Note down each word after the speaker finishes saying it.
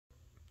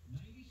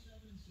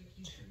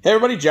Hey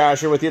everybody,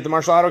 Josh here with you at the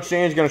Marshall Auto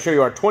Exchange. Going to show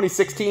you our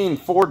 2016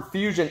 Ford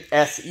Fusion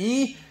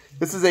SE.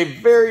 This is a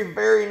very,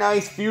 very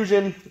nice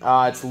Fusion.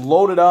 It's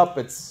loaded up.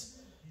 It's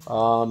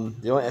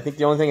I think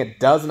the only thing it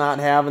does not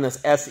have in this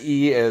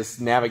SE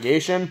is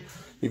navigation.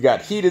 You've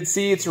got heated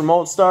seats,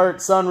 remote start,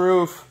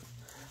 sunroof.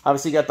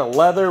 Obviously, you got the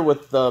leather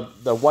with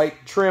the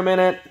white trim in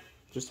it.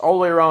 Just all the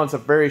way around, it's a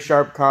very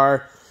sharp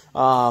car.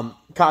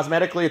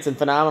 Cosmetically, it's in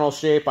phenomenal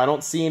shape. I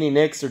don't see any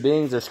nicks or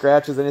dings or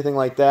scratches, anything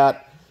like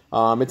that.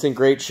 It's in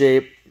great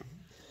shape.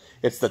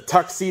 It's the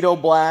tuxedo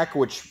black,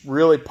 which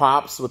really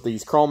pops with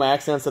these chrome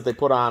accents that they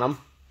put on them.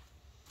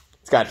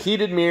 It's got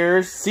heated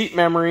mirrors, seat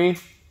memory,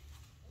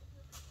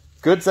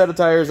 good set of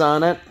tires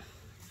on it.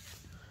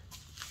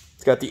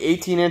 It's got the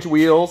 18-inch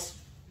wheels,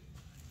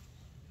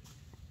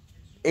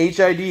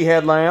 HID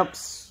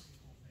headlamps,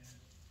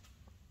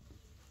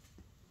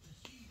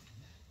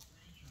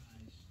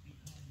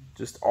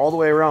 just all the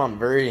way around,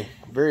 very,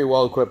 very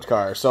well-equipped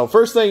car. So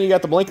first thing, you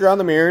got the blinker on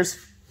the mirrors.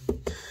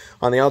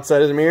 On the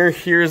outside of the mirror,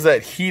 here's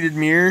that heated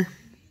mirror.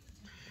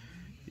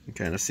 You can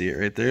kind of see it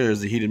right there.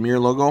 There's the heated mirror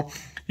logo.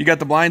 You got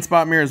the blind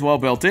spot mirror as well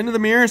built into the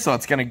mirror, so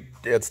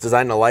it's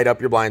designed to light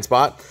up your blind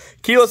spot.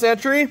 Keyless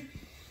entry.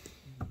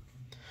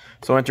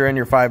 So enter in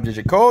your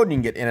 5-digit code, and you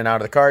can get in and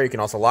out of the car. You can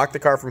also lock the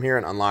car from here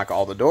and unlock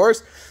all the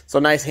doors. So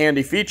nice,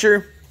 handy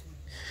feature.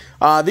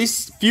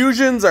 These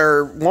Fusions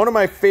are one of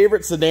my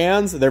favorite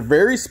sedans. They're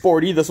very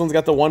sporty. This one's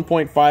got the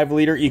 1.5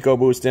 liter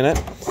EcoBoost in it.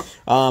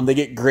 They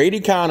get great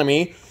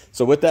economy.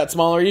 So with that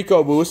smaller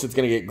EcoBoost, it's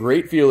going to get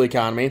great fuel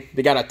economy.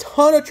 They got a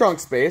ton of trunk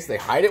space. They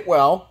hide it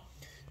well.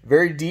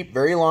 Very deep,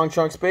 very long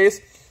trunk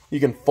space. You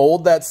can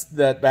fold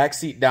that back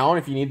seat down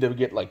if you need to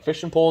get like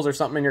fishing poles or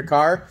something in your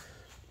car.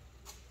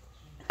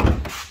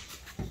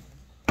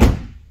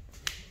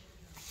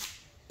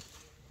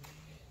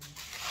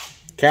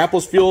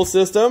 Capless fuel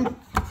system.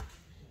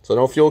 So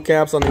no fuel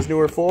caps on these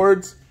newer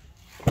Fords.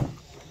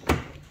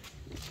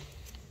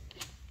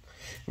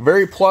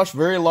 Very plush,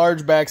 very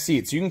large back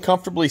seats. You can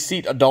comfortably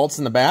seat adults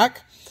in the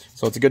back.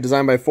 So it's a good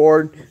design by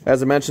Ford.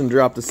 As I mentioned,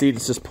 drop the seat.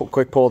 It's just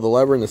quick pull of the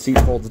lever and the seat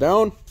folds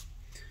down.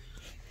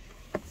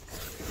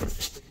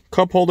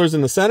 Cup holders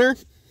in the center.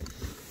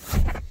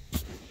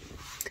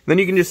 Then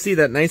you can just see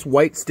that nice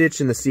white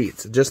stitch in the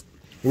seats. It just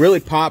really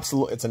pops.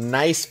 It's a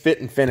nice fit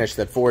and finish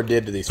that Ford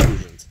did to these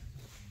Fusions.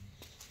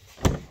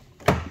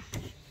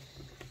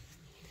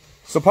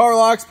 So power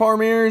locks, power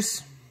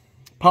mirrors.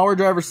 Power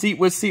driver seat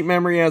with seat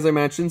memory, as I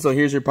mentioned. So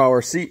here's your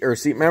power seat or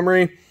seat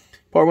memory.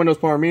 Power windows,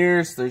 power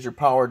mirrors. There's your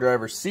power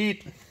driver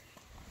seat.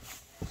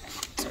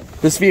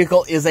 This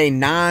vehicle is a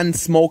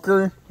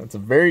non-smoker. It's a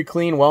very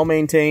clean,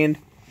 well-maintained.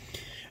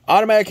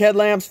 Automatic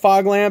headlamps,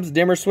 fog lamps,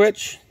 dimmer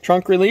switch,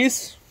 trunk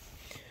release.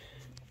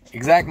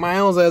 Exact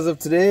miles as of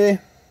today,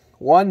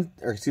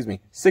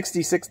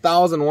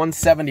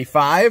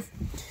 66,175.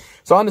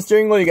 So on the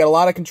steering wheel, you got a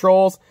lot of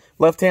controls.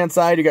 Left-hand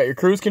side, you got your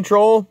cruise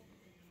control.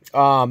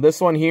 This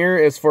one here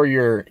is for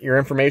your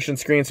information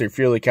screen, so your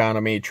fuel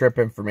economy, trip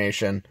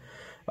information,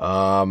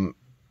 all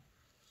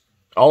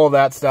of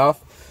that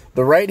stuff.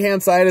 The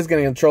right-hand side is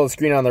going to control the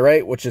screen on the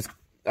right, which is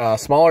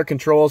smaller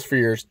controls for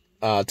your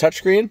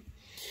touchscreen.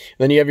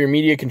 Then you have your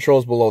media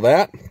controls below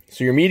that.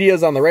 So your media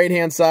is on the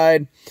right-hand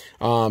side,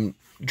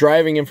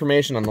 driving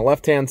information on the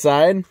left-hand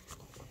side.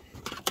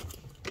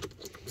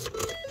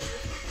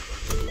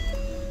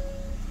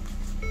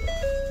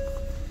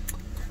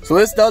 So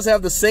this does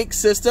have the sync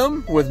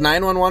system with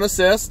 911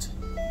 assist.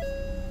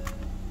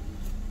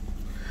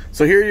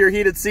 So here are your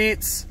heated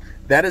seats.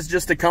 That is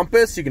just a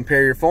compass. You can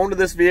pair your phone to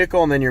this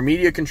vehicle, and then your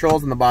media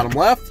controls in the bottom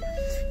left.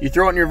 You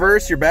throw it in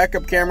reverse, your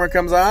backup camera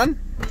comes on.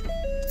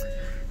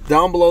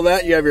 Down below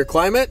that, you have your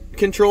climate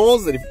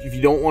controls, that if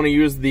you don't want to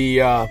use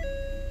the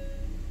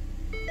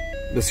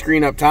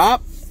screen up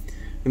top.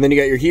 And then you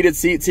got your heated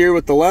seats here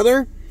with the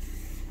leather.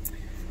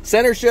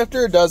 Center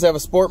shifter does have a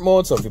sport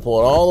mode, so if you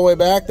pull it all the way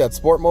back, that's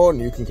sport mode,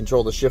 and you can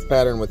control the shift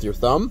pattern with your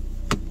thumb.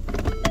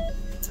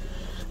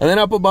 And then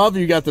up above,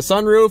 you got the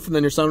sunroof, and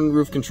then your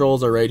sunroof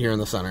controls are right here in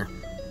the center.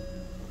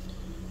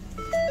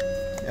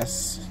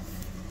 Yes.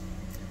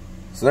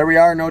 So there we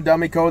are, no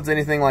dummy codes,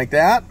 anything like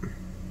that.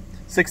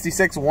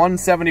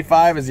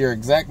 66,175 is your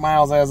exact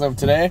miles as of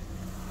today.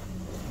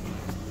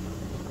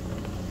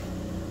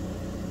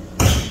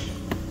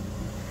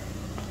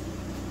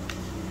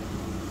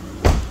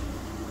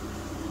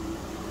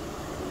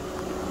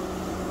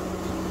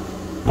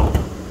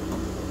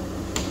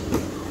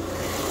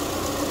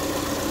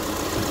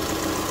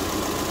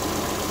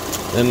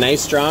 A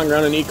nice, strong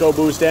running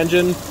EcoBoost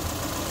engine. This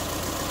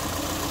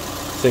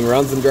thing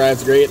runs and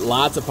drives great.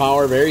 Lots of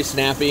power, very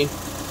snappy.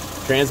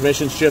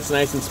 Transmission shifts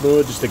nice and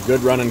smooth. Just a good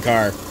running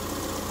car.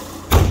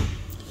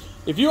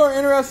 If you are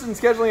interested in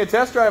scheduling a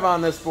test drive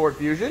on this Ford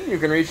Fusion, you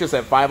can reach us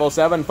at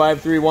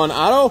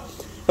 507-531-AUTO.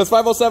 That's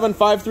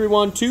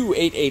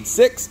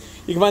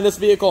 507-531-2886. You can find this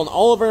vehicle and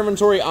all of our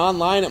inventory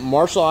online at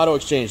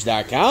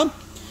MarshallAutoExchange.com.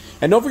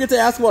 And don't forget to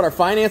ask about our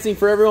financing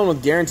for everyone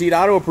with guaranteed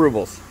auto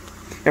approvals.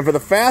 And for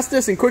the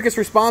fastest and quickest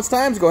response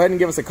times, go ahead and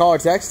give us a call or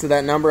text to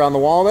that number on the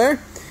wall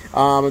there.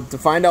 To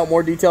find out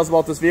more details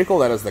about this vehicle,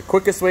 that is the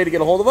quickest way to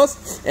get a hold of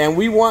us. And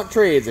we want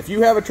trades. If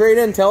you have a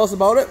trade-in, tell us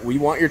about it. We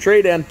want your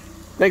trade-in.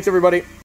 Thanks, everybody.